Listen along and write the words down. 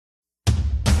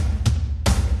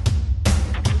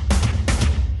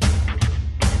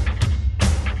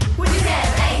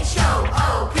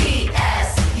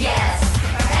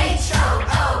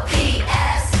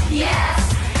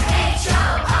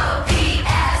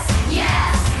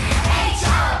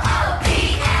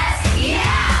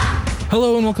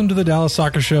welcome to the Dallas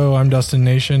Soccer Show. I'm Dustin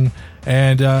Nation,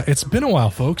 and it's been a while,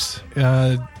 folks.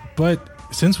 But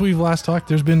since we've last talked,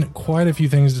 there's been quite a few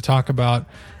things to talk about.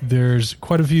 There's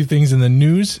quite a few things in the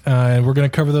news, and we're going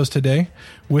to cover those today.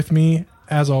 With me,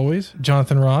 as always,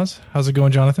 Jonathan Ross. How's it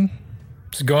going, Jonathan?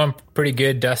 It's going pretty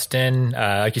good, Dustin.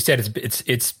 Like you said,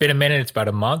 it's been a minute. It's about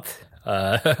a month.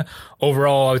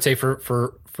 Overall, I would say for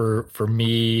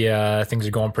me, things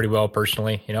are going pretty well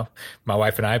personally. You know, my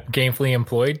wife and I are gainfully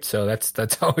employed, so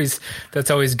that's always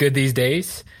good these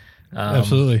days.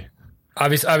 Absolutely.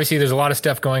 Obviously, there's a lot of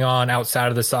stuff going on outside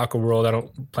of the soccer world. I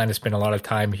don't plan to spend a lot of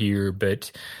time here,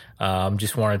 but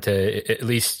just wanted to at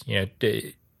least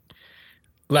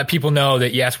let people know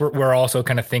that yes, we're also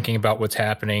kind of thinking about what's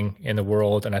happening in the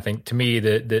world. And I think to me,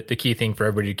 the key thing for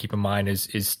everybody to keep in mind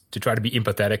is to try to be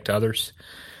empathetic to others.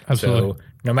 Absolutely. So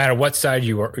no matter what side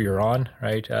you're on,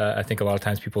 right? I think a lot of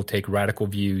times people take radical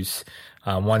views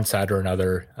on one side or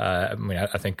another.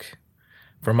 I think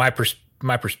from my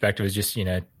perspective is just,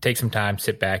 take some time,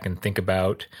 sit back and think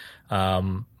about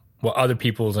what other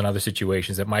people's and other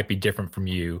situations that might be different from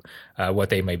you, what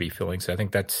they may be feeling. So I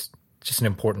think that's just an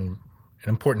important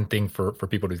thing for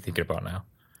people to be thinking about now.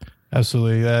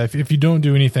 Absolutely. If you don't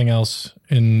do anything else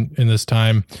in this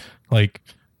time, like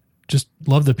just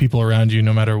love the people around you,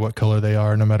 no matter what color they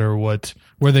are, no matter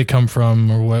where they come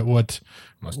from or what's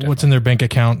in their bank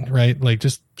account, right? Like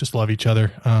just love each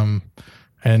other.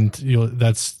 And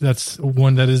that's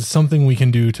one that is something we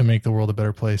can do to make the world a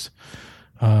better place.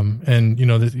 Like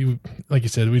you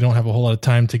said, we don't have a whole lot of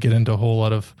time to get into a whole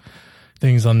lot of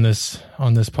things on this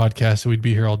podcast. We'd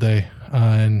be here all day.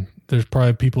 And there's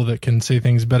probably people that can say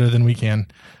things better than we can,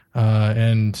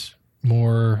 and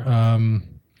more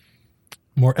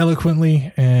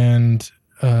eloquently and,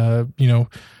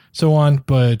 so on.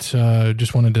 But,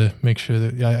 just wanted to make sure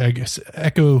that I guess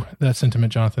echo that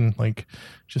sentiment, Jonathan, like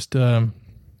just,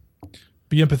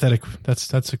 be empathetic.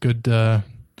 That's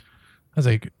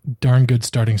a darn good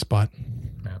starting spot.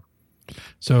 Yeah.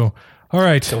 So, all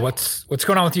right. So what's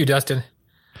going on with you, Dustin?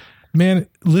 Man,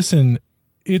 listen,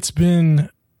 it's been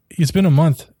a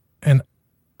month, and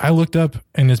I looked up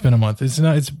and it's been a month.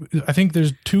 I think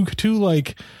there's two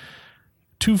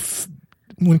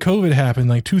when COVID happened,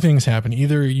 like two things happened.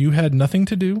 Either you had nothing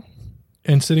to do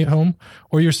and sitting at home,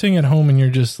 or you're sitting at home and you're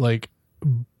just like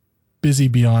busy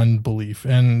beyond belief.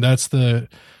 And that's the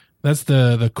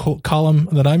column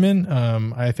that I'm in.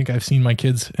 I think I've seen my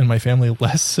kids and my family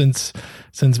less since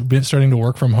starting to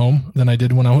work from home than I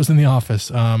did when I was in the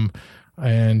office.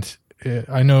 And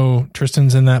I know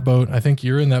Tristan's in that boat. I think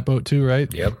you're in that boat too,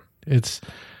 right? Yep.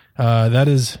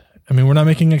 We're not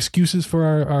making excuses for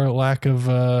our lack of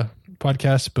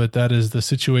podcasts, but that is the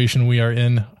situation we are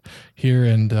in here.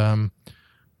 And,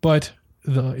 but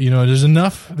there's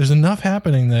enough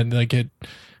happening that like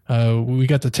we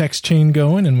got the text chain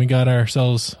going and we got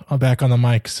ourselves back on the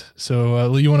mics.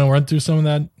 So you want to run through some of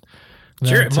that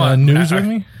sure. News with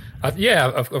me? Yeah,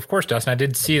 of course, Dustin. I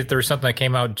did see that there was something that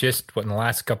came out just in the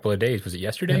last couple of days. Was it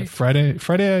yesterday? Yeah,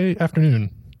 Friday afternoon.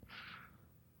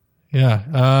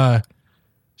 Yeah.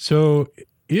 So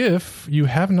if you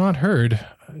have not heard,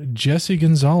 Jesse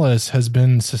Gonzalez has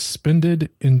been suspended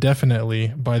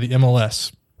indefinitely by the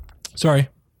MLS. Sorry,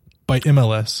 by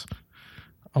MLS.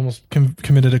 Almost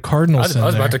committed a cardinal sin. I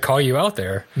was about to call you out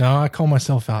there. No, I call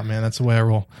myself out, man. That's the way I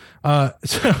roll.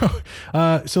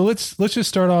 So let's just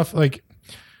start off. Like,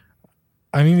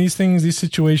 I mean, these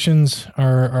situations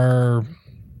are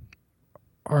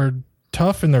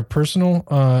tough and they're personal.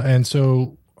 And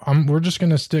so we're just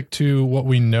going to stick to what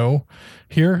we know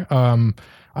here. I'm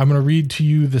going to read to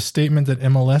you the statement that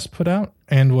MLS put out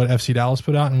and what FC Dallas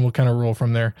put out, and we'll kind of roll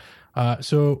from there.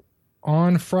 So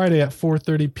on Friday at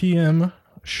 4:30 p.m.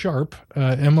 sharp,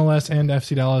 MLS and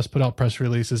FC Dallas put out press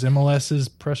releases. MLS's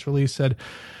press release said,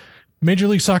 Major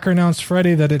League Soccer announced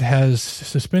Friday that it has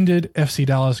suspended FC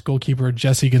Dallas goalkeeper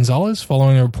Jesse Gonzalez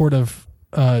following a report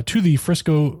to the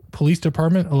Frisco Police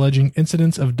Department alleging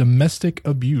incidents of domestic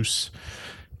abuse.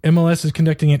 MLS is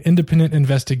conducting an independent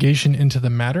investigation into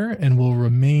the matter and will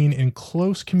remain in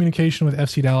close communication with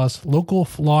FC Dallas, local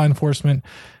law enforcement,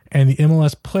 and the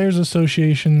MLS Players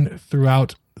Association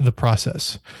throughout the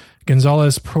process.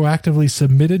 Gonzalez proactively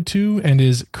submitted to and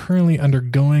is currently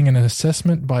undergoing an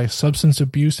assessment by Substance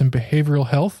Abuse and Behavioral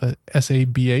Health,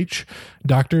 SABH,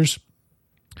 doctors.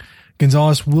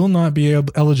 Gonzalez will not be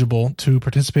eligible to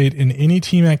participate in any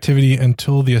team activity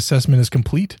until the assessment is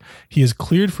complete. He is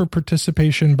cleared for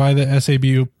participation by the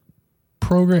SABU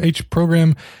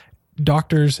program,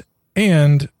 doctors,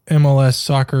 and MLS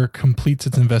Soccer completes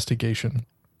its investigation.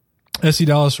 FC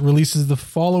Dallas releases the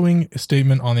following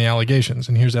statement on the allegations,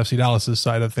 and here's FC Dallas's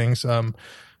side of things.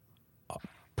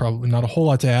 probably not a whole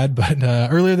lot to add, but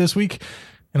earlier this week,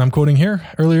 and I'm quoting here,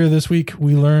 earlier this week,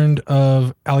 we learned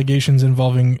of allegations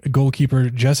involving goalkeeper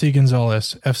Jesse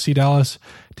Gonzalez. FC Dallas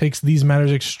takes these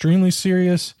matters extremely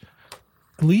seriously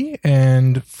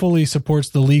and fully supports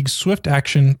the league's swift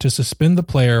action to suspend the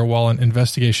player while an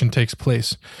investigation takes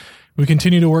place. We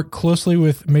continue to work closely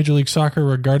with Major League Soccer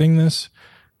regarding this.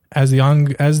 As this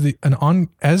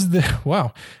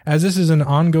is an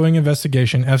ongoing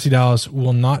investigation, FC Dallas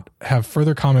will not have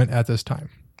further comment at this time.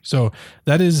 So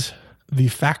that is the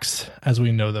facts as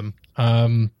we know them.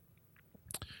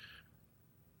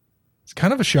 It's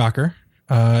kind of a shocker.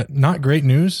 Not great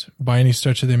news by any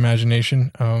stretch of the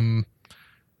imagination.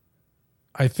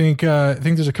 I think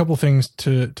there's a couple things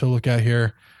to look at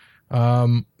here.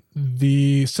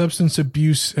 The substance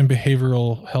abuse and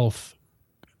behavioral health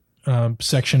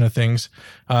section of things.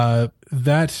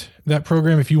 That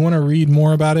program, if you want to read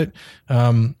more about it,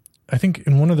 I think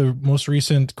in one of the most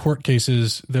recent court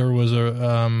cases, there was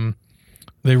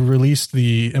they released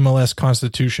the MLS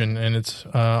Constitution, and it's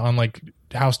on like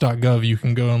house.gov. You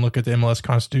can go and look at the MLS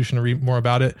Constitution and read more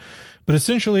about it. But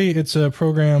essentially, it's a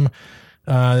program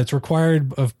that's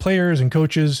required of players and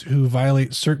coaches who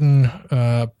violate certain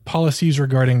policies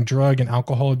regarding drug and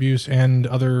alcohol abuse and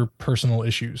other personal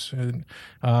issues.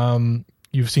 And,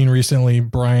 you've seen recently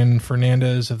Brian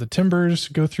Fernandez of the Timbers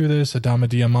go through this. Adama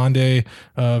Diamande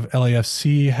of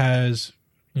LAFC has,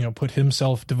 put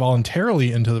himself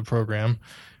voluntarily into the program.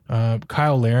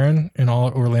 Kyle Laren in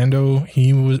Orlando,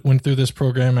 he went through this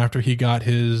program after he got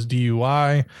his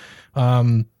DUI.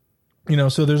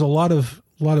 So there's a lot of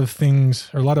things,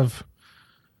 or a lot of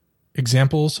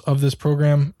examples of this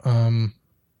program.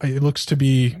 It looks to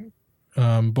be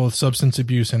both substance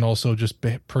abuse and also just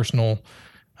personal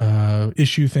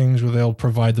issue things where they'll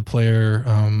provide the player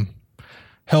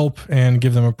help and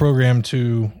give them a program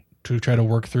to try to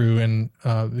work through. And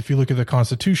if you look at the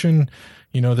Constitution,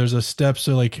 there's a step.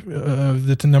 So like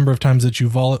the number of times that you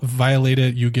violate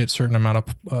it, you get certain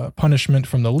amount of punishment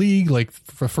from the league. Like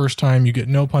for the first time, you get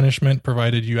no punishment,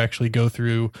 provided you actually go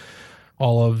through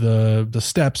all of the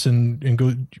steps and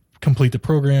go complete the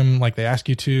program like they ask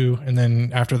you to. And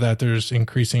then after that, there's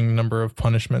increasing number of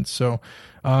punishments. So,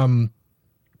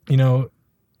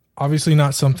 obviously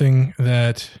not something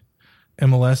that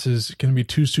MLS is going to be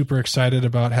too super excited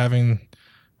about having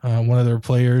one of their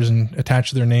players and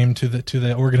attach their name to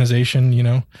the organization,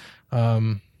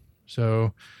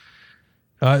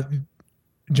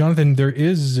 Jonathan, there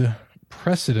is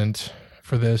precedent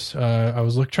for this. I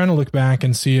was trying to look back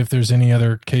and see if there's any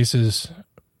other cases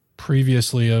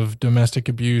previously of domestic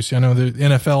abuse. I know the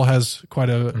NFL has quite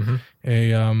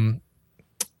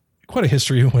a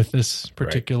history with this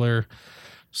particular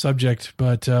subject,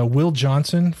 but Will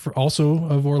Johnson, also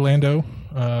of Orlando,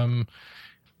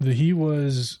 he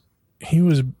was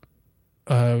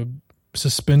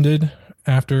suspended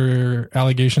after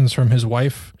allegations from his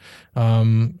wife,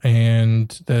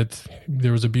 and that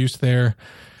there was abuse there.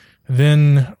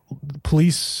 Then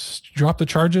police dropped the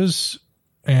charges,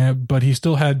 but he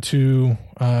still had to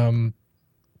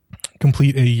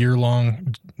complete a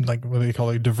year-long, like what they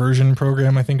call a diversion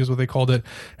program, I think is what they called it,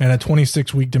 and a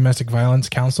 26-week domestic violence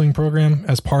counseling program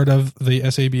as part of the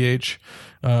SABH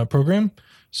program.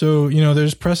 So,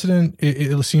 there's precedent.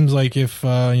 It seems like if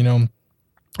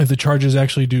the charges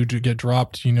actually do get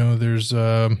dropped, there's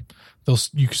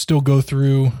you can still go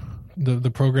through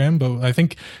the program. But I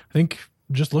think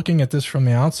just looking at this from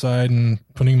the outside and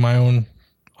putting my own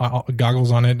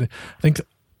goggles on it, I think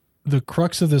the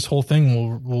crux of this whole thing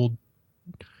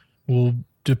will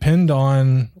depend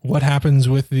on what happens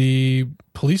with the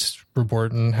police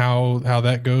report and how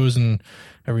that goes and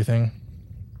everything.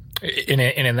 In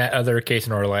that other case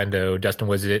in Orlando, Justin,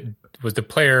 was the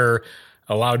player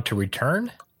allowed to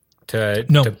return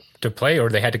to play, or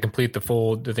they had to complete the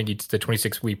full? I think it's the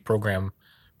 26-week program.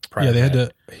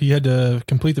 He had to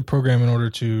complete the program in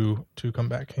order to come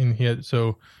back, and he had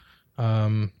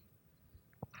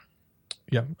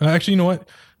Actually, you know what?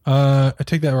 I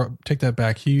take that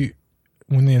back.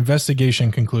 When the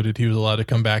investigation concluded, he was allowed to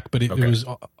come back, but it was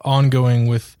ongoing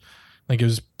with. Like it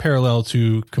was parallel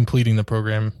to completing the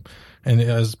program, and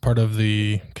as part of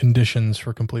the conditions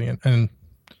for completing it. And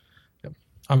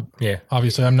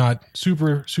obviously I'm not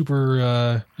super.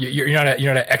 You're not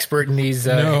an expert in these.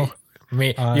 No, I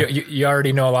mean, you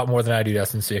already know a lot more than I do,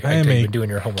 Dustin. So I am been doing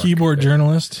your homework. Keyboard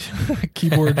journalist,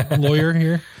 keyboard lawyer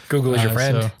here. Google is your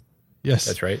friend. So, yes,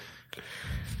 that's right.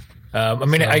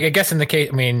 I guess in the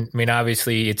case,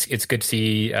 obviously it's good to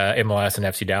see MLS and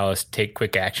FC Dallas take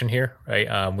quick action here,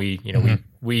 right?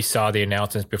 We saw the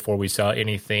announcements before we saw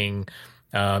anything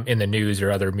in the news or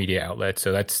other media outlets,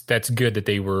 so that's good that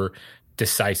they were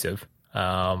decisive.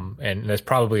 And that's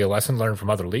probably a lesson learned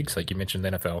from other leagues, like you mentioned,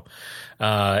 the NFL.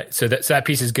 So that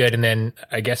piece is good. And then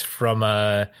I guess from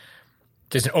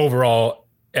just an overall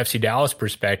FC Dallas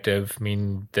perspective, I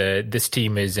mean, this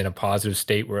team is in a positive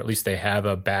state where at least they have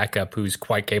a backup who's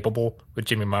quite capable with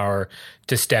Jimmy Maurer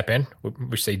to step in.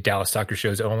 We say Dallas Soccer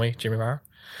Shows only, Jimmy Maurer.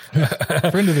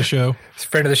 Friend of the show.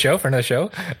 Friend of the show.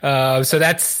 So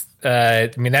that's, I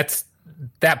mean,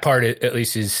 that part at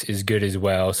least is good as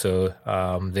well. So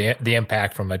the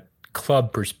impact from a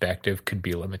club perspective could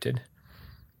be limited.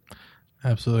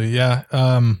 Absolutely. Yeah.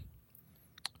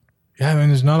 Yeah, I mean,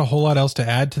 there's not a whole lot else to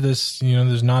add to this. You know,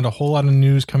 there's not a whole lot of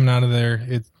news coming out of there.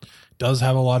 It does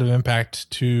have a lot of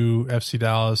impact to FC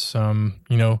Dallas,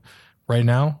 you know, right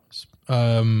now,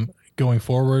 going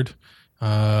forward,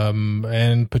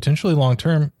 and potentially long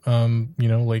term, you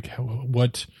know, like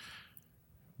what,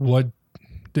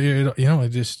 you know, it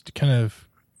just kind of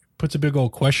puts a big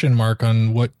old question mark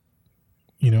on what,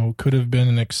 you know, could have been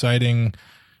an exciting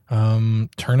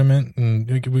tournament. And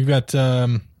we've got,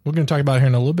 we're going to talk about it here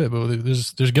in a little bit, but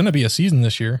there's going to be a season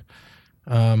this year.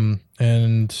 And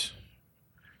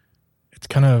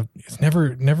it's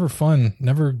never fun,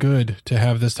 never good to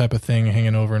have this type of thing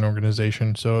hanging over an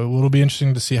organization. So it'll be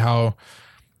interesting to see how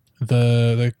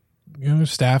the you know,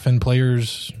 staff and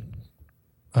players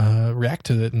react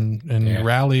to it and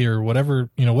rally or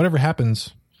whatever, you know, whatever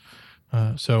happens.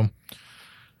 My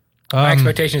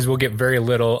expectation is we'll get very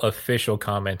little official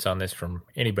comments on this from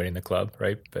anybody in the club,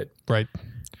 right? Right.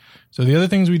 So the other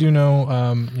things we do know,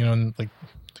 you know, and like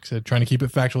I said, trying to keep it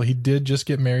factual, he did just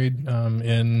get married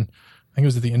in, I think it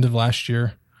was at the end of last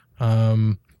year.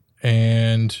 And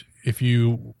if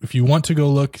you want to go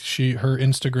look, her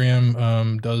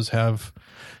Instagram does have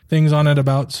things on it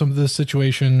about some of the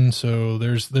situation. So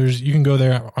there's you can go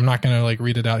there. I'm not going to like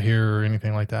read it out here or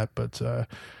anything like that, but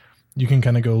you can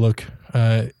kind of go look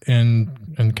and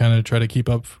kind of try to keep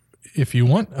up if you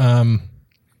want.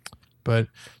 But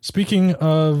speaking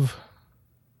of,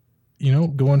 you know,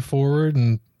 going forward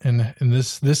and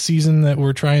this season that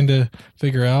we're trying to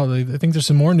figure out, I think there's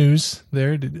some more news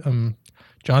there.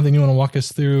 Jonathan, you want to walk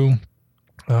us through,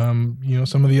 you know,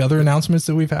 some of the other announcements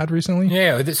that we've had recently?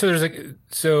 Yeah.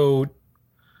 So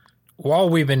while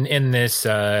we've been in this,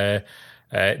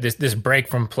 this break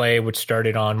from play, which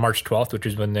started on March 12th, which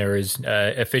is when there is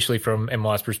officially from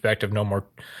MLS perspective, no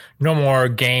more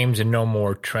games and no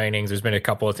more trainings. There's been a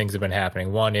couple of things that have been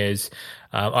happening. One is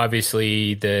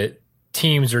obviously the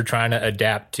teams are trying to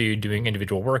adapt to doing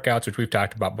individual workouts, which we've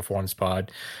talked about before on this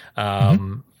pod.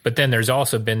 But then there's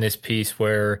also been this piece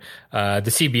where the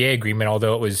CBA agreement,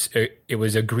 although it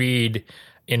was agreed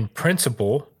in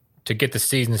principle to get the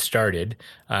season started,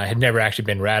 had never actually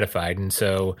been ratified. And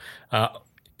so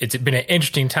it's been an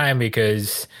interesting time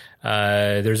because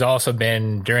there's also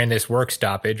been during this work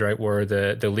stoppage, right, where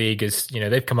the league is, you know,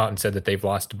 they've come out and said that they've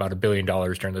lost about $1 billion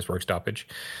during this work stoppage.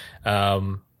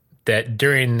 That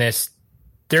during this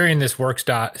work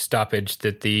stoppage,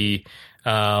 that the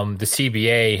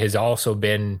CBA has also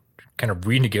been kind of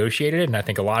renegotiated, and I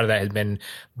think a lot of that has been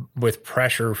with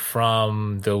pressure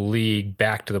from the league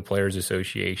back to the Players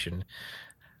Association.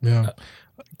 Yeah.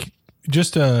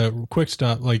 Just a quick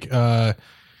stop, like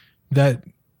that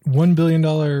 $1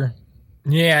 billion.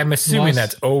 Yeah, I'm assuming loss,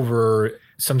 that's over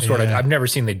some sort of. I've never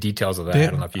seen the details of that. I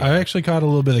don't know if you. I actually caught a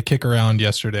little bit of kick around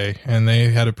yesterday, and they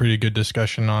had a pretty good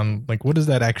discussion on like what does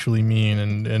that actually mean,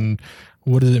 and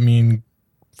what does it mean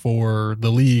for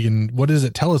the league, and what does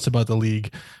it tell us about the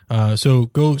league? So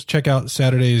go check out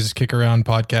Saturday's Kick Around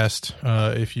podcast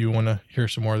if you want to hear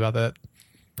some more about that.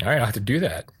 All right, I'll have to do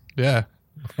that. Yeah.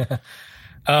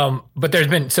 But there's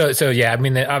been so yeah. I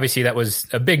mean, obviously that was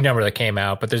a big number that came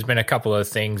out, but there's been a couple of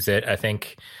things that I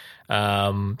think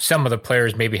some of the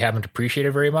players maybe haven't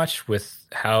appreciated very much with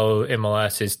how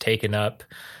MLS has taken up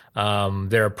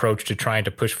their approach to trying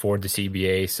to push forward the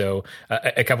CBA. So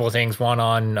a couple of things. One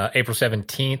on April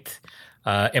 17th,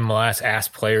 MLS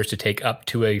asked players to take up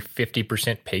to a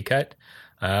 50% pay cut.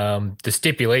 The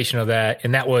stipulation of that,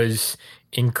 and that was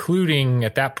including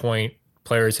at that point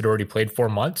players had already played 4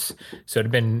 months. So it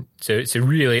had been it's a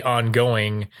really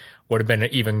ongoing would have been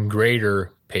an even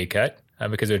greater pay cut.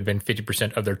 Because it had been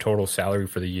 50% of their total salary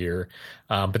for the year.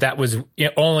 But that was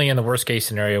only in the worst case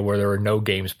scenario where there were no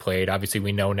games played. Obviously,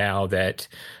 we know now that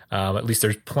at least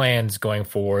there's plans going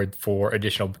forward for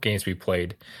additional games to be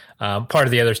played. Part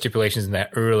of the other stipulations in that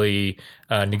early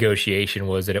negotiation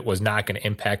was that it was not going to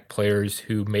impact players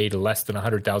who made less than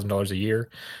 $100,000 a year.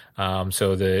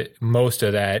 So the most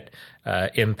of that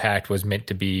impact was meant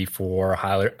to be for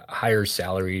higher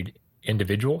salaried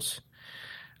individuals.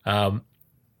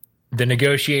 the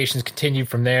negotiations continued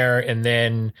from there, and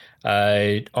then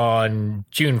on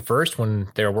June 1st, when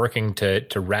they were working to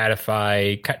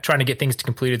ratify, trying to get things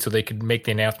completed so they could make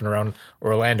the announcement around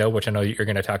Orlando, which I know you're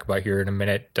going to talk about here in a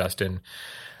minute, Dustin.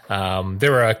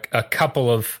 There were a couple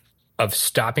of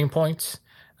stopping points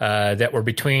that were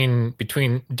between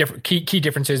different key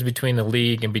differences between the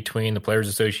league and between the Players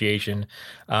Association.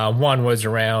 One was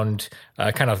around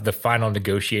kind of the final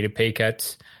negotiated pay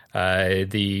cuts.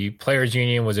 The Players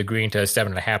Union was agreeing to a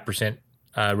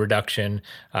 7.5% reduction.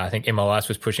 I think MLS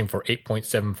was pushing for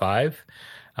 8.75,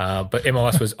 but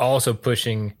MLS was also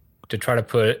pushing to try to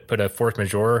put a force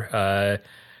majeure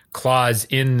clause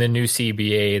in the new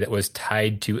CBA that was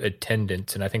tied to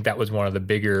attendance, and I think that was one of the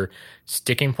bigger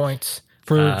sticking points.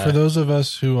 For those of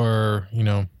us who are,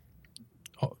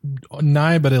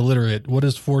 nigh but illiterate, what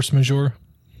is force majeure?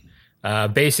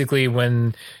 Basically,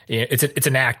 when it's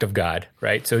an act of God,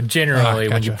 right? So generally,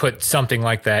 when you put something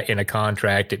like that in a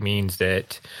contract, it means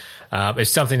that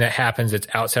it's something that happens that's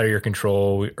outside of your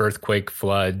control: earthquake,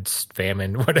 floods,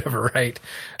 famine, whatever, right?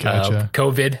 Gotcha.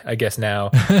 COVID, I guess now.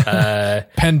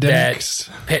 Pandemics.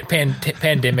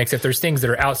 Pandemics. If there's things that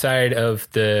are outside of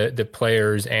the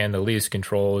players and the league's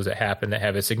controls that happen that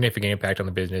have a significant impact on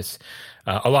the business,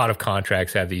 a lot of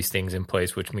contracts have these things in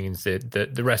place, which means that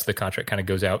the rest of the contract kind of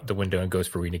goes out the window and goes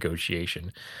for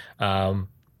renegotiation.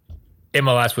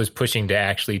 MLS was pushing to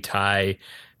actually tie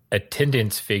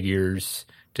attendance figures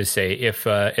to say if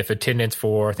attendance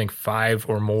for, I think, 5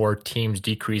 or more teams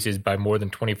decreases by more than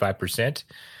 25%,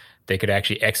 they could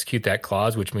actually execute that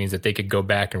clause, which means that they could go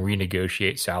back and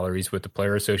renegotiate salaries with the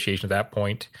Player Association at that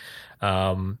point.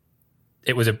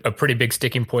 It was a pretty big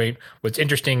sticking point. What's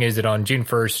interesting is that on June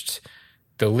 1st,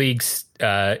 the leagues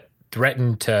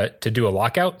threatened to do a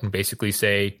lockout and basically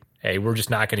say, hey, we're just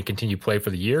not going to continue play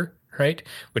for the year, right?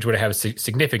 Which would have a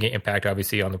significant impact,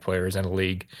 obviously, on the players and the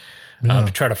league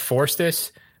to try to force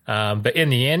this. But in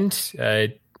the end,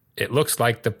 it looks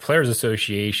like the Players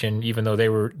Association, even though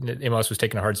MLS was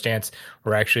taking a hard stance,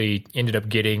 were actually ended up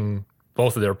getting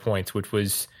both of their points, which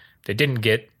was they didn't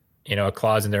get a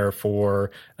clause in there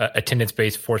for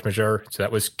attendance-based force majeure, so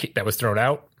that was thrown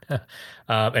out.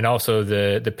 And also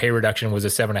the pay reduction was a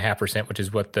 7.5%, which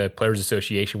is what the Players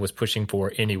Association was pushing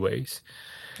for anyways.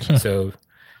 So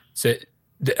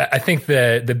I think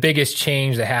the biggest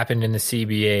change that happened in the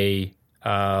CBA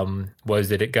was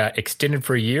that it got extended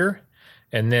for a year,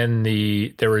 and then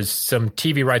there was some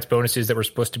TV rights bonuses that were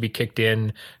supposed to be kicked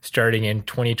in starting in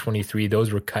 2023.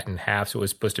 Those were cut in half, so it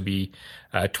was supposed to be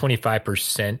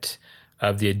 25%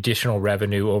 of the additional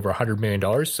revenue over $100 million.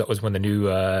 So that was when the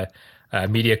new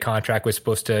media contract was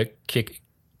supposed to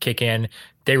kick in.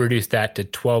 They reduced that to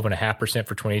 12.5%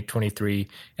 for 2023,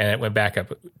 and it went back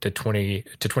up to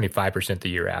 25% the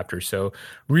year after. So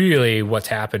really what's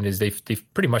happened is they've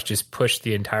pretty much just pushed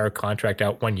the entire contract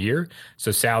out 1 year.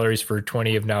 So salaries for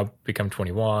 20 have now become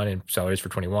 21, and salaries for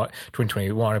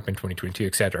 2021 have been 2022,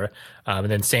 et cetera.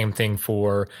 And then same thing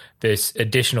for this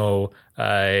additional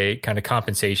kind of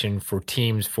compensation for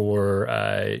teams for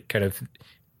kind of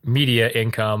media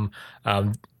income.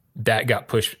 That got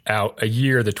pushed out a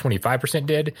year, the 25%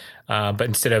 did, but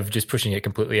instead of just pushing it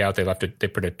completely out, they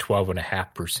put a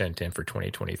 12.5% in for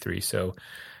 2023. So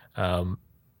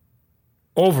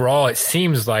overall, it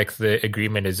seems like the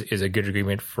agreement is a good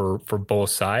agreement for both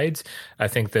sides. I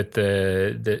think that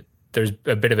there's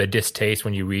a bit of a distaste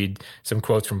when you read some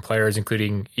quotes from players,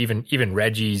 including even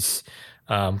Reggie's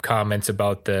comments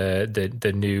about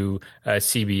the new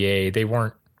CBA. They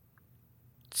weren't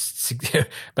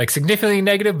like significantly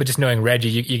negative, but just knowing Reggie,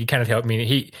 you can kind of tell. I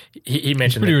mean, he mentioned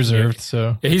he's pretty reserved,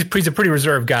 so he's a pretty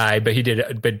reserved guy, but he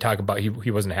did talk about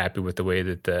he wasn't happy with the way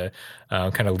that the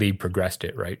kind of league progressed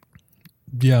it, right?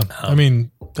 Yeah, I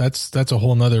mean that's a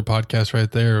whole nother podcast right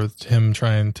there with him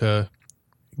trying to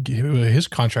get his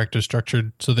contract is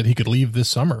structured so that he could leave this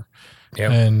summer. Yeah,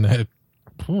 and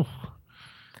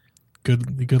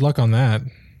good luck on that.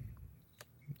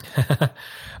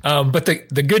 But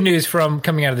the good news from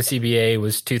coming out of the CBA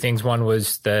was two things. One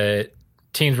was the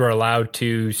teams were allowed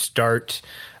to start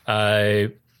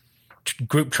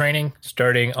group training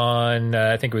starting on,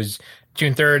 I think it was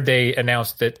June 3rd. They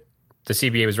announced that the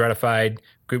CBA was ratified.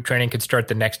 Group training could start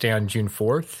the next day on June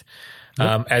 4th.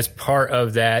 Yep. As part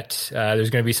of that,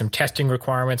 there's going to be some testing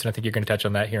requirements, and I think you're going to touch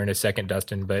on that here in a second,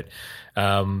 Dustin. But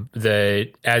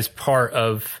as part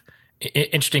of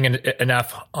interesting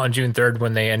enough, on June 3rd,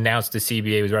 when they announced the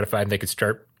CBA was ratified and they could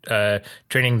start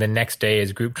training the next day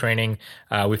as group training,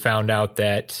 we found out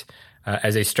that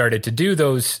as they started to do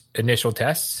those initial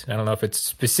tests, I don't know if it's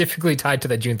specifically tied to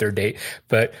that June 3rd date,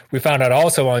 but we found out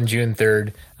also on June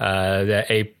 3rd that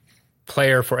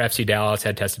player for FC Dallas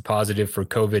had tested positive for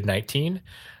COVID-19.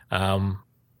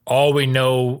 All we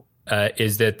know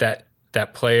is that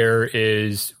player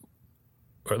is,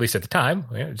 or at least at the time,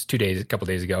 it's a couple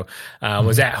days ago,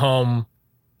 was at home,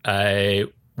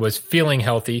 was feeling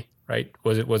healthy, right?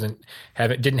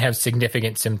 Didn't have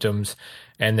significant symptoms,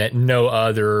 and that no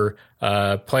other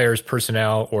players,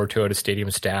 personnel, or Toyota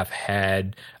Stadium staff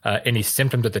had any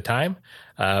symptoms at the time.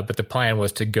 But the plan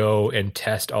was to go and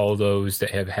test all those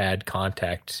that have had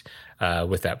contact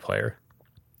with that player.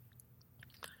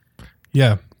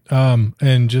 Yeah.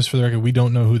 And just for the record, we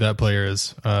don't know who that player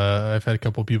is. I've had a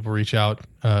couple of people reach out.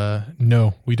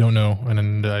 No, we don't know.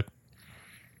 And it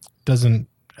doesn't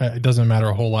matter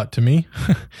a whole lot to me.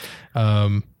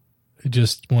 I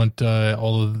just want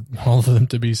all of them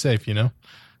to be safe,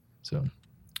 So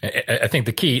I think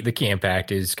the key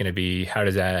impact is going to be how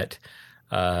does that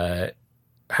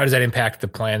impact the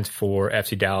plans for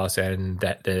FC Dallas and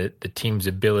that the team's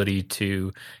ability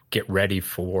to get ready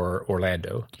for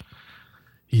Orlando.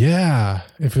 Yeah,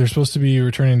 if they're supposed to be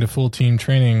returning to full team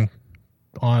training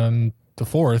on the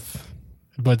 4th,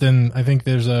 but then I think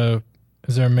is there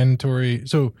a mandatory?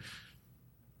 So,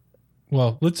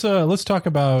 well, let's talk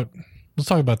about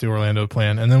the Orlando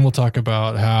plan, and then we'll talk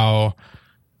about how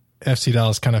FC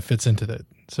Dallas kind of fits into that.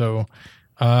 So,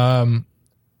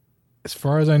 as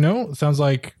far as I know, it sounds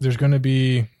like there's going to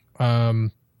be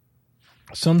some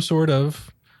sort of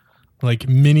like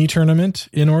mini tournament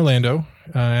in Orlando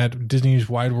at Disney's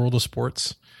Wide World of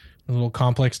Sports, a little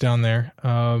complex down there.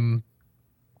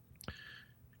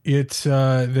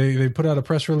 They put out a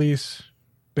press release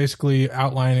basically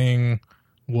outlining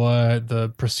what the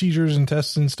procedures and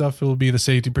tests and stuff will be, the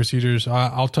safety procedures.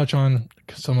 I'll touch on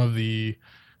some of the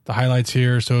highlights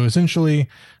here. So essentially,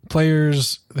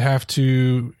 players have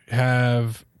to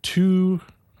have two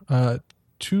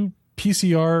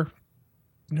PCR.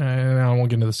 I won't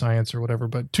get into the science or whatever,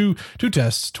 but two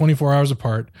tests, 24 hours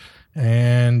apart,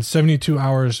 and 72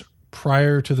 hours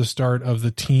prior to the start of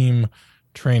the team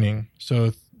training.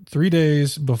 So 3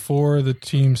 days before the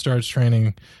team starts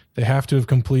training, they have to have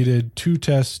completed 2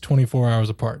 tests 24 hours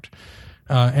apart,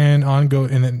 and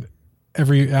then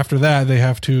after that they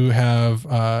have to have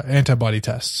antibody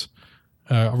tests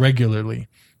regularly.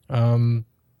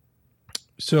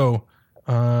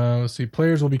 Let's see.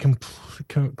 Players will be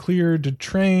cleared to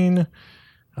train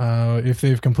if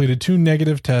they've completed 2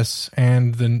 negative tests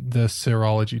and the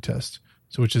serology test,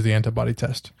 so which is the antibody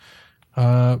test.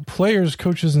 Players,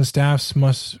 coaches, and staffs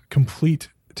must complete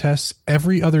tests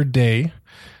every other day,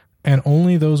 and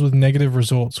only those with negative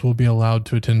results will be allowed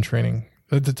to attend training.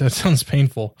 That sounds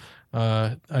painful.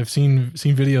 I've seen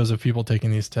videos of people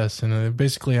taking these tests, and they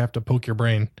basically have to poke your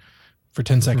brain for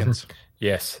 10 seconds.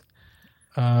 Yes.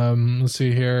 Let's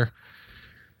see here.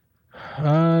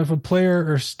 If a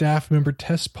player or staff member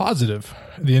tests positive,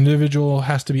 the individual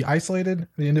has to be isolated.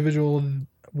 The individual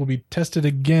will be tested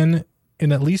again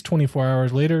in at least 24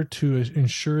 hours later to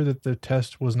ensure that the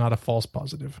test was not a false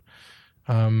positive.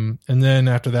 And then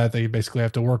after that, they basically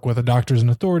have to work with the doctors and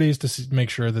authorities to make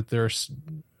sure that they're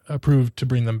approved to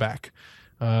bring them back.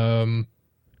 And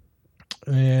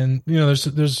there's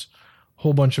a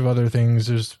whole bunch of other things.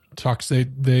 There's talks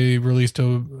they released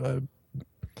a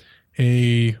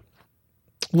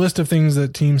list of things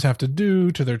that teams have to do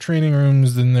to their training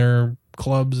rooms and their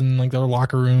clubs and like their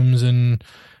locker rooms, and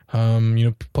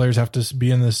players have to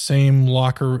be in the same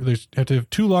locker. They have to have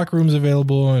 2 locker rooms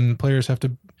available, and players have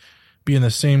to be in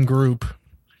the same group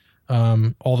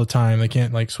all the time. They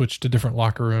can't like switch to different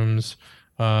locker rooms.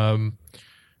 And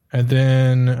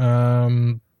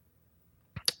then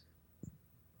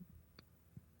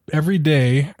every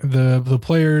day the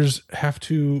players have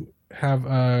to have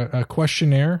a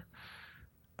questionnaire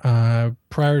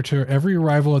prior to every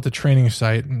arrival at the training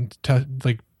site, and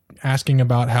asking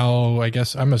about how, I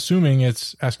guess I'm assuming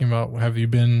it's asking about,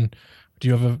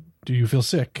 do you feel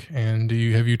sick, and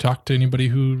have you talked to anybody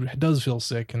who does feel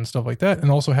sick and stuff like that,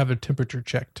 and also have their temperature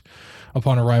checked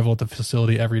upon arrival at the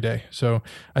facility every day. So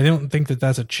I don't think that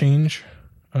that's a change.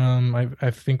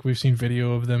 I think we've seen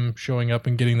video of them showing up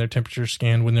and getting their temperature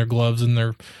scanned when their gloves and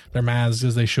their masks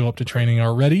as they show up to training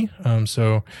are ready.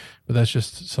 But that's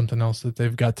just something else that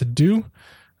they've got to do.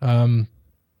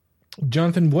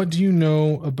 Jonathan, what do we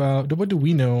know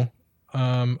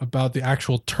about the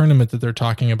actual tournament that they're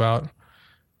talking about?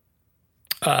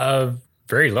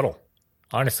 Very little,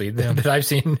 honestly, that I've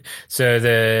seen.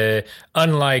 So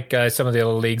unlike some of the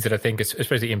other leagues that I think,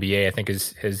 especially NBA, I think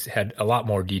has had a lot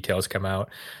more details come out.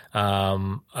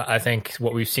 I think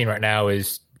what we've seen right now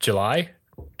is July.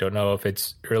 Don't know if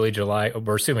it's early July.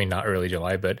 We're assuming not early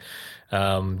July, but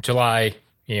July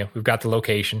we've got the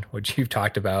location, which you've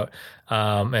talked about,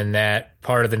 and that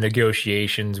part of the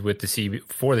negotiations with the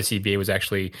for the CBA was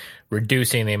actually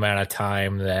reducing the amount of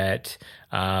time that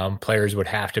players would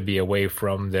have to be away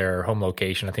from their home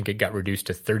location. I think it got reduced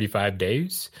to 35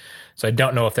 days. So I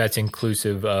don't know if that's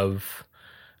inclusive of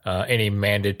any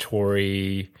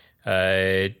mandatory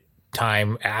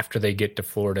time after they get to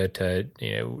Florida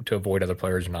to avoid other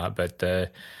players or not. But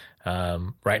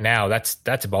right now, that's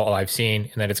about all I've seen,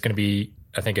 and that it's going to be,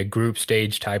 I think, a group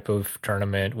stage type of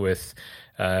tournament with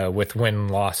win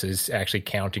losses actually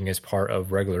counting as part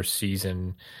of regular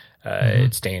season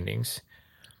standings.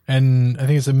 And I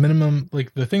think it's a minimum,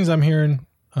 like the things I'm hearing,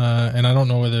 and I don't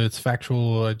know whether it's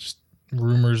factual, just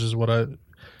rumors is what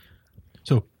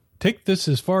so take this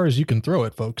as far as you can throw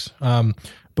it, folks.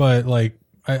 But like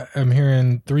I'm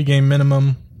hearing 3-game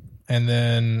minimum, and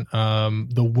then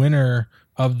the winner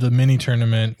of the mini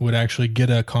tournament would actually get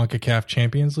a CONCACAF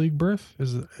Champions League berth. I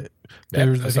think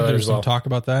there's some talk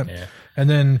about that. Yeah. And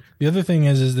then the other thing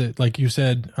is that, like you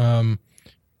said,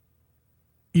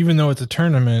 even though it's a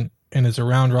tournament and it's a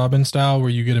round robin style where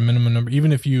you get a minimum number,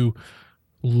 even if you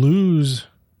lose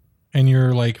and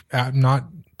you're like not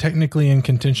technically in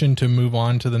contention to move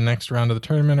on to the next round of the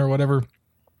tournament or whatever,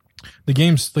 the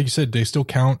games, like you said, they still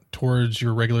count towards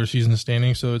your regular season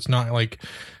standing. So it's not like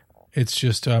it's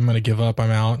just I'm going to give up,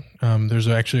 I'm out. There's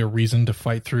actually a reason to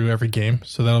fight through every game,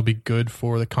 so that'll be good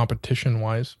for the competition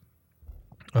wise.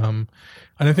 And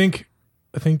I think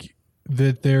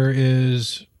that there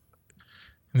is,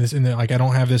 like I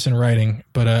don't have this in writing,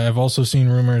 but I've also seen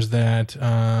rumors that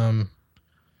that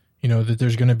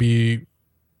there's going to be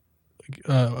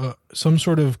some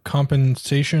sort of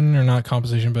compensation, or not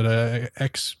compensation, but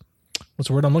what's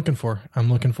the word I'm looking for?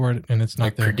 I'm looking for it, and it's not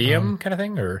like there. Per diem kind of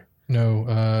thing, or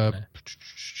no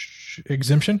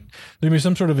exemption. There'll be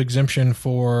some sort of exemption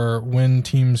for when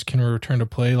teams can return to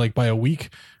play, like by a week,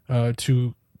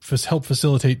 to help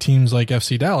facilitate teams like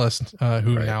FC Dallas,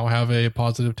 who now have a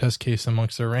positive test case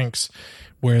amongst their ranks,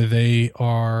 where they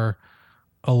are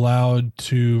allowed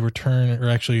to return, or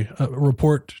actually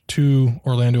report to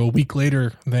Orlando a week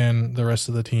later than the rest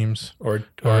of the teams. Or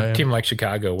a team like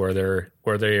Chicago, where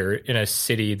they're in a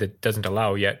city that doesn't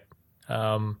allow yet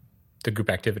the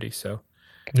group activity. So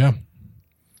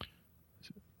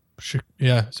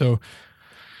so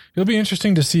it'll be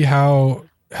interesting to see how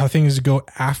things go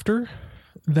after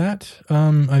that.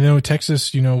 I know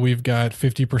Texas, we've got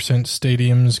 50%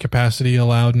 stadiums capacity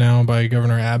allowed now by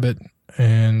Governor Abbott,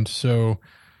 and so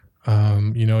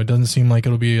it doesn't seem like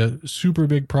it'll be a super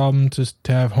big problem to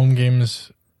have home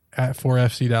games for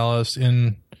FC Dallas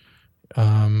in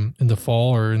the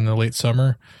fall or in the late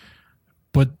summer.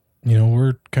 But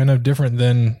we're kind of different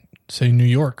than, say, New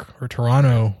York or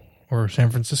Toronto or San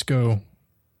Francisco,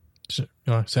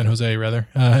 San Jose rather,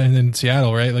 and then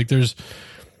Seattle, right? Like there's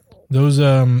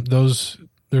the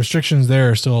restrictions there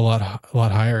are still a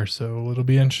lot higher. So it'll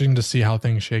be interesting to see how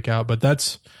things shake out. But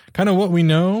that's kind of what we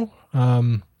know.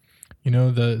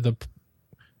 The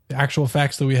actual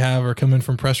facts that we have are coming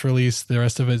from press release. The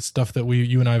rest of it's stuff that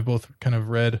you and I have both kind of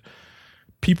read.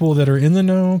 People that are in the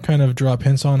know kind of drop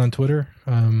hints on Twitter.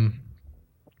 What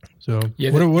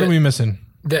are we missing?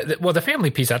 The family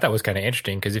piece I thought was kind of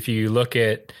interesting, because if you look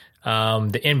at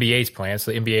the NBA's plans,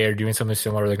 so the NBA are doing something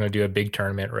similar. They're going to do a big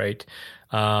tournament, right?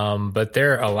 But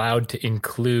they're allowed to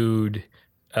include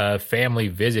family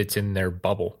visits in their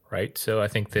bubble, right? So I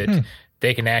think that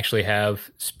they can actually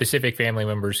have specific family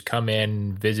members come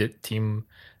in, visit team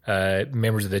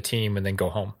members of the team, and then go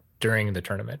home during the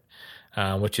tournament,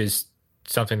 which is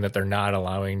something that they're not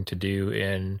allowing to do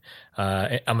in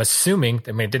I'm assuming,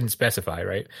 I mean, it didn't specify,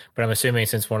 right? But I'm assuming,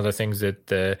 since one of the things that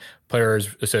the Players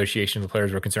Association, the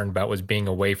players were concerned about, was being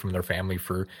away from their family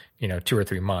for 2 or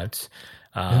 3 months.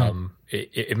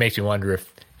 It makes me wonder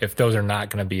if those are not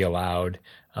going to be allowed.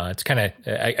 It's kind of,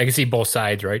 I can see both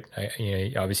sides, right?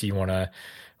 Obviously you want to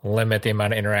limit the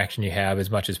amount of interaction you have as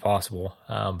much as possible.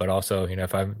 But also,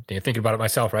 if I'm thinking about it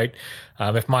myself, right?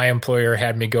 If my employer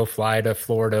had me go fly to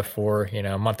Florida for,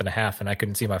 a month and a half and I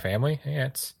couldn't see my family,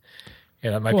 that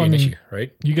might be an issue,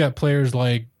 right? You got players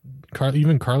like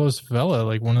even Carlos Vela,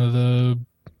 like one of the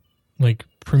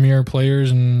premier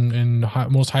players and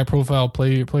most high profile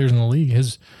players in the league.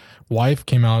 His wife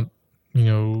came out,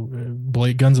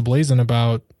 guns a-blazing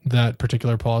about that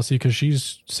particular policy, because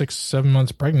she's 6-7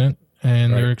 months pregnant,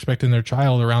 and they're expecting their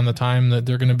child around the time that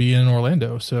they're going to be in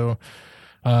Orlando. So,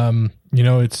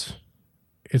 it's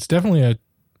definitely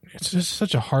it's just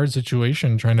such a hard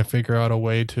situation trying to figure out a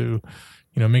way to,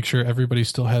 make sure everybody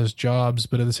still has jobs,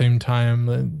 but at the same time,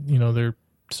 they're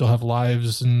still have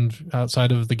lives and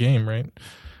outside of the game, right?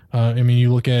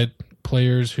 You look at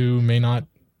players who may not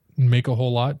make a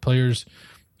whole lot. Players,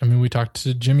 I mean, we talked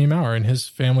to Jimmy Maurer and his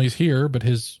family's here, but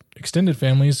his extended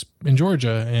family's in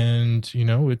Georgia. And, you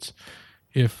know,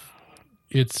 there's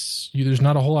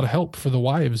not a whole lot of help for the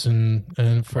wives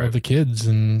and for Right. the kids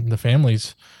and the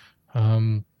families.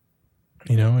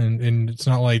 You know, and it's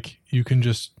not like you can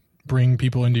just bring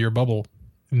people into your bubble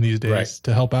in these days Right.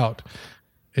 to help out.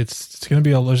 There's going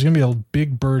to be a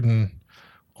big burden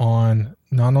on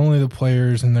not only the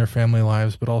players and their family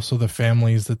lives, but also the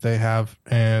families that they have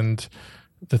and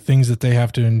the things that they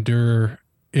have to endure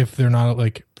if they're not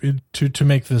like to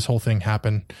make this whole thing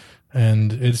happen.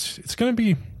 And it's going to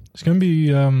be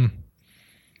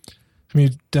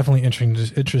definitely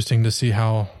interesting to see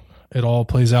how it all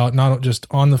plays out, not just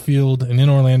on the field and in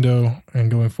Orlando and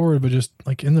going forward, but just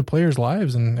like in the players'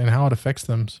 lives and how it affects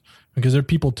them, because they're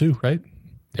people too, right?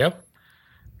 Yep.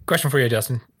 Question for you,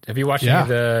 Justin. Have you watched any of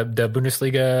the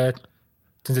Bundesliga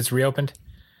since it's reopened?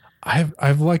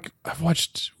 I've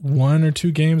watched one or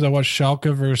two games. I watched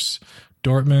Schalke versus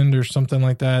Dortmund or something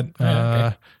like that.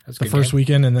 Okay. The first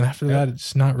weekend, and then after that,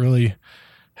 it's not really.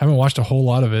 Haven't watched a whole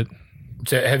lot of it.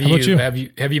 So have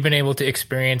you been able to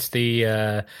experience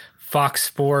the Fox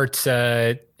Sports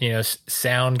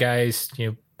sound guys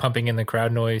pumping in the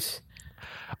crowd noise?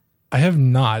 I have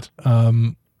not.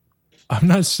 I'm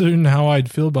not certain how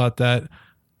I'd feel about that.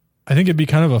 I think it'd be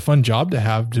kind of a fun job to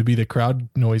have, to be the crowd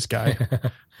noise guy.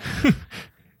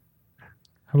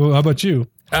 How about you?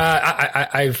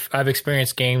 I've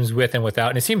experienced games with and without,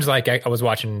 and it seems like I was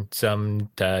watching some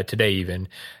today even,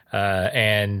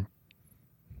 and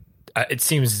it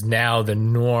seems now the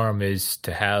norm is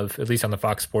to have, at least on the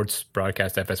Fox Sports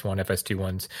broadcast, FS1, FS2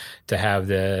 ones, to have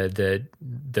the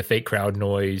fake crowd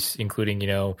noise,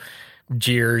 including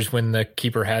jeers when the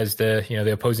keeper has the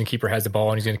opposing keeper has the ball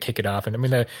and he's going to kick it off. And I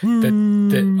mean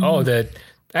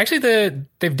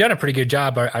they've done a pretty good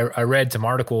job. I read some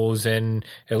articles, and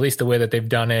at least the way that they've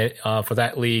done it for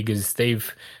that league is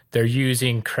they're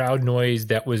using crowd noise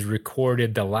that was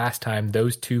recorded the last time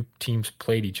those two teams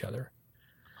played each other.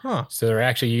 Huh. So they're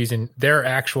actually using their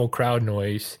actual crowd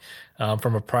noise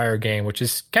from a prior game, which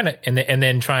is kind of, and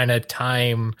then trying to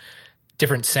time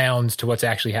different sounds to what's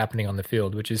actually happening on the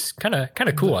field, which is kind of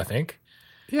cool, I think.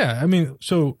 Yeah, I mean,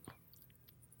 so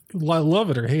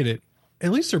love it or hate it,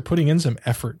 at least they're putting in some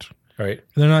effort. Right.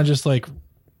 They're not just like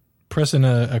pressing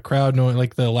a crowd noise,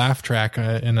 like the laugh track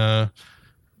in a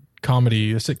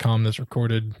sitcom that's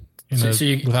recorded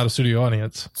without a studio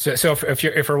audience. So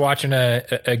if we're watching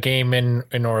a game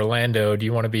in Orlando, do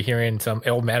you want to be hearing some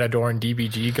El Matador and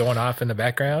DBG going off in the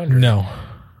background? Or?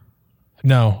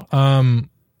 No.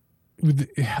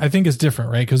 I think it's different,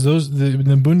 right? Because the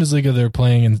Bundesliga, they're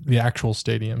playing in the actual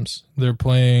stadiums. They're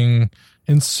playing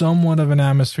in somewhat of an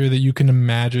atmosphere that you can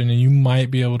imagine, and you might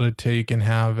be able to take and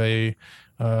have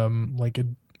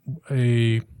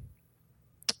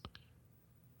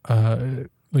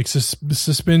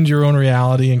suspend your own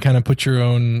reality and kind of put your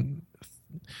own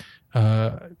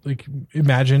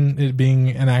imagine it being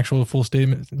an actual full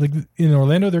stadium. Like in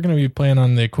Orlando, they're going to be playing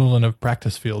on the equivalent of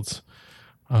practice fields.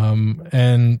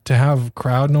 And to have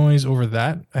crowd noise over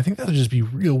that, I think that would just be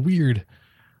real weird.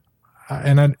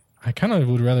 And I kind of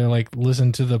would rather like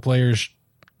listen to the players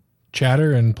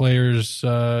chatter and players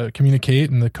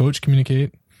communicate and the coach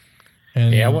communicate.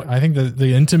 And I think that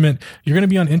the intimate, you're going to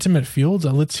be on intimate fields.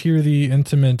 Let's hear the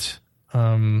intimate.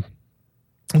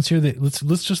 Let's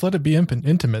just let it be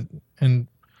intimate and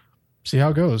see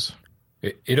how it goes.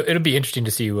 It'll be interesting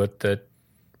to see what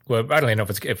well, I don't even know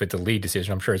if it's a lead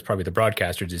decision. I'm sure it's probably the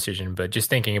broadcaster's decision, but just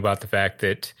thinking about the fact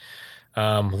that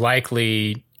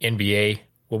likely NBA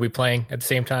will be playing at the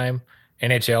same time.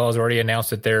 NHL has already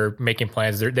announced that they're making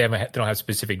plans. They don't have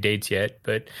specific dates yet,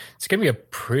 but it's going to be a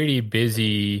pretty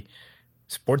busy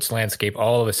sports landscape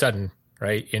all of a sudden,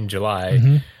 right, in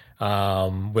July,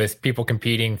 with people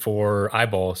competing for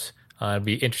eyeballs. It'd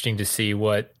be interesting to see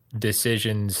what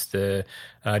decisions the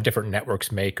different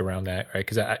networks make around that, right?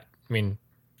 Because I mean,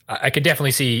 I could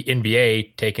definitely see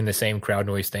NBA taking the same crowd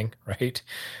noise thing, right?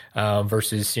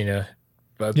 Versus,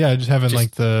 just having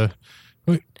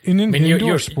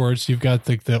indoor sports, you've got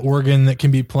the organ that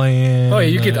can be playing. Oh,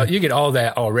 yeah, you get all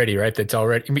that already, right? That's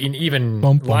already, I mean, even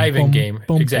live in game,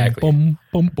 exactly.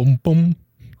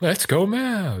 Let's go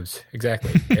Mavs,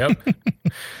 exactly. Yep.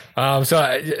 So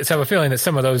I have a feeling that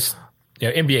some of those,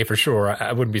 NBA for sure,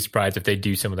 I wouldn't be surprised if they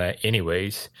do some of that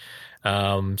anyways.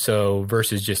 So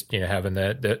versus just having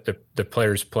the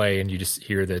players play and you just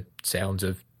hear the sounds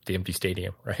of the empty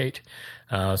stadium, right?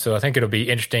 So I think it'll be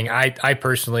interesting. I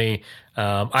personally,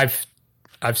 I've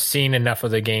seen enough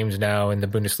of the games now in the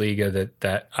Bundesliga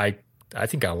that I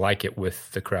think I like it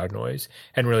with the crowd noise.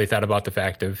 Hadn't really thought about the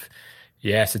fact of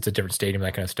Yes, it's a different stadium,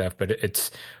 that kind of stuff. But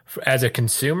it's as a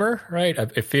consumer, right?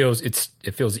 It feels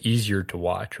easier to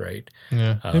watch, right?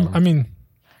 Yeah. I mean,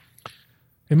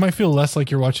 it might feel less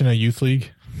like you're watching a youth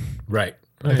league. Right.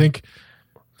 I think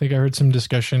I heard some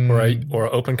discussion or an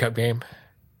Open Cup game.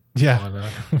 Yeah.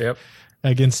 Yep.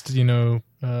 Against,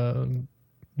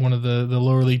 one of the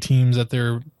lower league teams at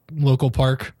their local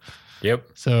park. Yep.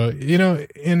 So,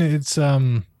 and it's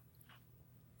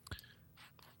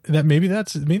that maybe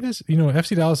this,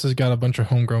 FC Dallas has got a bunch of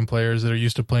homegrown players that are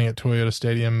used to playing at Toyota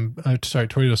Stadium,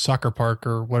 Toyota Soccer Park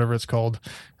or whatever it's called.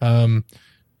 And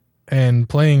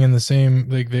playing in the same,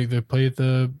 like they play at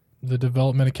the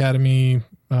Development Academy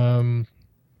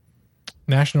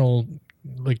national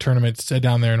like tournaments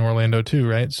down there in Orlando too,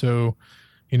 right? So,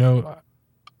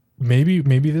 maybe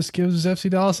this gives FC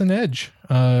Dallas an edge,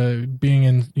 being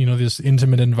in this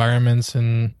intimate environments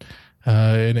and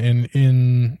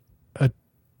in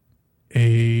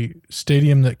a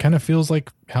stadium that kind of feels like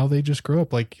how they just grew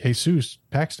up, like Jesus,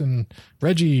 Paxton,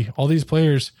 Reggie, all these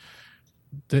players.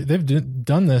 They've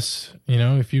done this,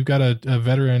 if you've got a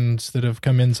veterans that have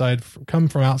come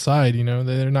from outside,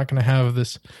 they're not going to have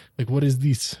this, like, what is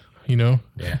this, Yeah.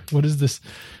 What is this?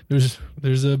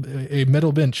 There's a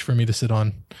metal bench for me to sit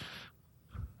on.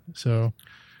 So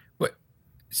what,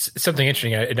 something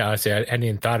interesting. Honestly, I hadn't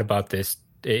even thought about this.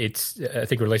 I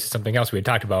think it relates to something else we had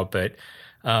talked about, but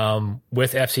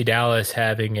with FC Dallas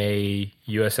having a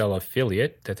USL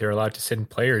affiliate that they're allowed to send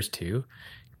players to,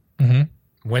 mm-hmm.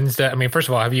 When's that? I mean, first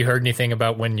of all, have you heard anything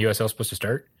about when USL is supposed to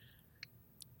start?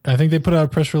 I think they put out a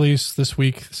press release this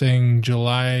week saying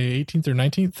July 18th or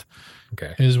 19th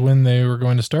is when they were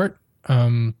going to start.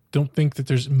 Don't think that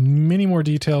there's many more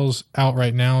details out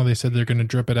right now. They said they're going to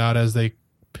drip it out as they,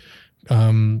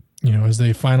 as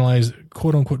they finalize,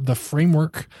 quote unquote, the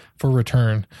framework for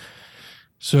return.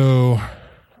 So,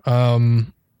 we'll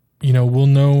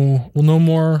know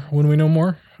more when we know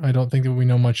more. I don't think that we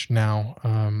know much now.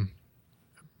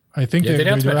 I think they're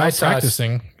out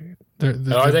practicing.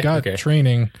 They've got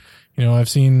training. I've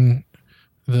seen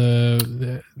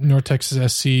the North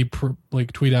Texas SC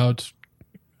tweet out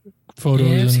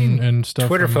photos and stuff.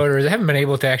 Twitter photos. I haven't been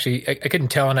able to actually. I couldn't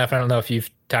tell enough. I don't know if you've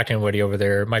talked to anybody over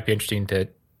there. It might be interesting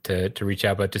to reach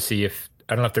out, but to see if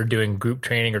I don't know if they're doing group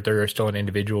training or if they're still in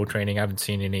individual training. I haven't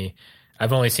seen any.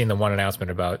 I've only seen the one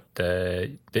announcement about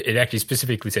it actually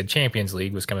specifically said Champions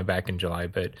League was coming back in July,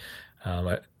 but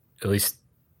at least.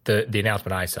 The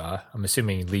announcement I saw, I'm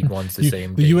assuming League One's the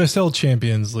same. The USL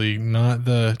Champions League, not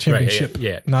the championship,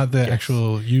 right, not the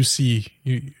actual UCL,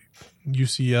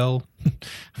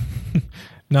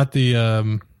 not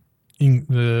the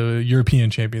European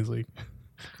Champions League.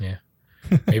 Yeah,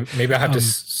 maybe I'll have to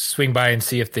swing by and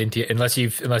see if unless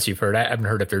you've heard, I haven't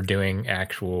heard if they're doing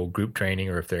actual group training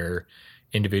or if they're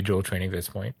individual training at this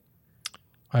point.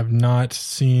 I've not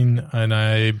seen, and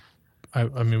I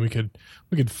mean, we could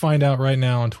find out right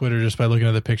now on Twitter just by looking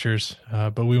at the pictures,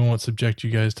 but we won't subject you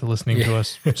guys to listening to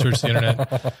us search the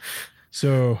internet.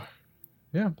 So,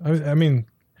 yeah, I mean,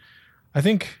 I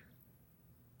think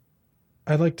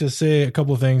I'd like to say a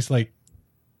couple of things. Like,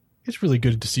 it's really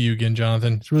good to see you again,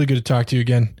 Jonathan. It's really good to talk to you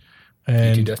again,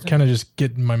 and kind of just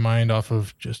get my mind off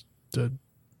of just the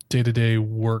day-to-day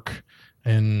work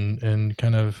and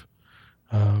kind of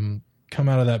come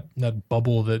out of that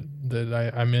bubble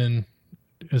that I'm in.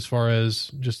 As far as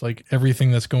just like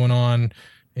everything that's going on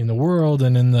in the world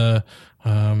and in the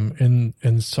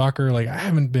in soccer, like I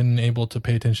haven't been able to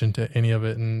pay attention to any of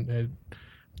it, and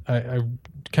I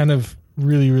kind of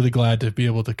really glad to be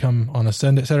able to come on a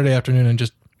Saturday afternoon and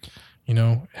just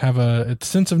have a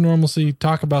sense of normalcy,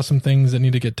 talk about some things that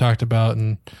need to get talked about,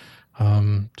 and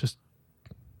just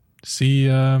see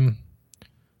some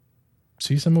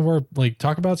of our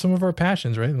talk about some of our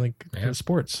passions, right? Like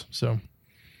sports. So.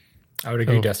 I would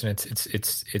agree, Dustin.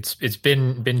 It's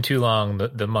been too long,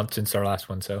 the month since our last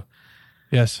one. So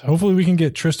yes, hopefully we can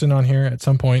get Tristan on here at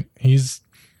some point. He's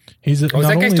is that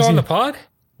guy still on the pod?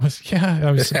 Yeah, I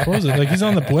was supposed he's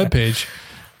on the webpage.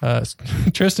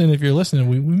 Tristan, if you're listening,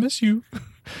 we miss you.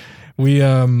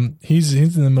 He's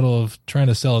in the middle of trying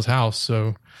to sell his house,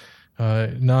 so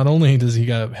not only does he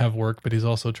have work, but he's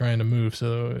also trying to move.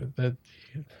 So that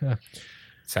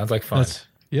sounds like fun.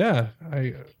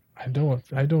 I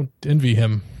don't envy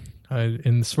him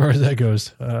in as far as that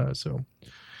goes. So,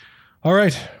 all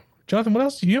right, Jonathan, what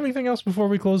else? Do you have anything else before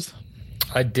we close?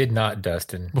 I did not,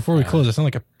 Dustin. Before we close, I sound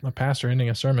like a pastor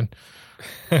ending a sermon.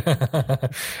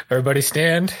 Everybody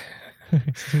stand.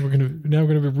 We're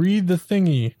gonna read the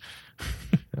thingy.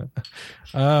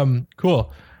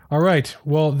 Cool. All right.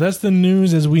 Well, that's the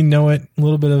news as we know it. A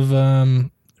little bit of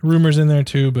rumors in there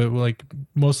too, but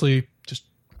mostly just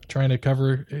trying to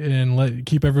cover and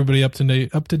keep everybody up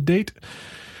to date.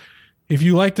 If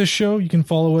you like this show, you can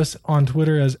follow us on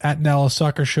Twitter as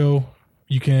 @DallasSoccerShow.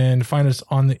 You can find us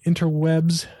on the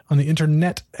interwebs, on the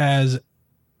internet as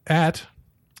at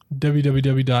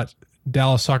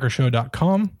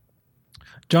www.dallassoccershow.com.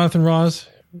 Jonathan Ross,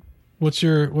 what's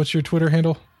your Twitter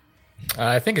handle?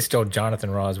 I think it's still Jonathan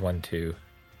Ross 12.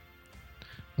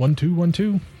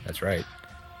 1212. That's right.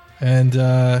 And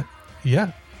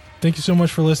yeah, thank you so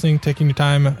much for listening, taking your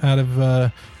time out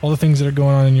of all the things that are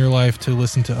going on in your life to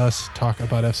listen to us talk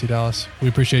about FC Dallas. We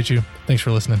appreciate you. Thanks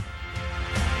for listening.